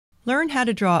Learn how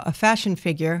to draw a fashion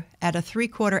figure at a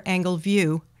 3/4 angle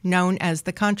view known as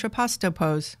the Contrapposto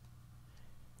pose.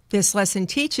 This lesson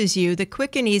teaches you the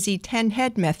quick and easy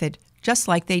 10-head method, just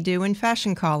like they do in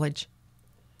fashion college.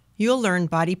 You'll learn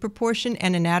body proportion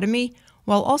and anatomy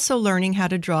while also learning how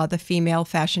to draw the female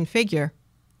fashion figure.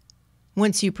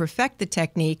 Once you perfect the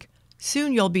technique,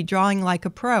 soon you'll be drawing like a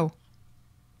pro.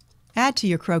 Add to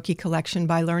your croquis collection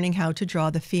by learning how to draw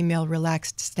the female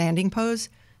relaxed standing pose,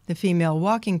 the female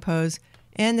walking pose,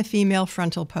 and the female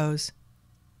frontal pose.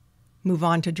 Move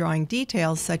on to drawing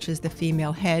details such as the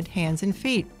female head, hands, and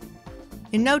feet.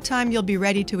 In no time, you'll be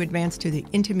ready to advance to the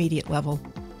intermediate level.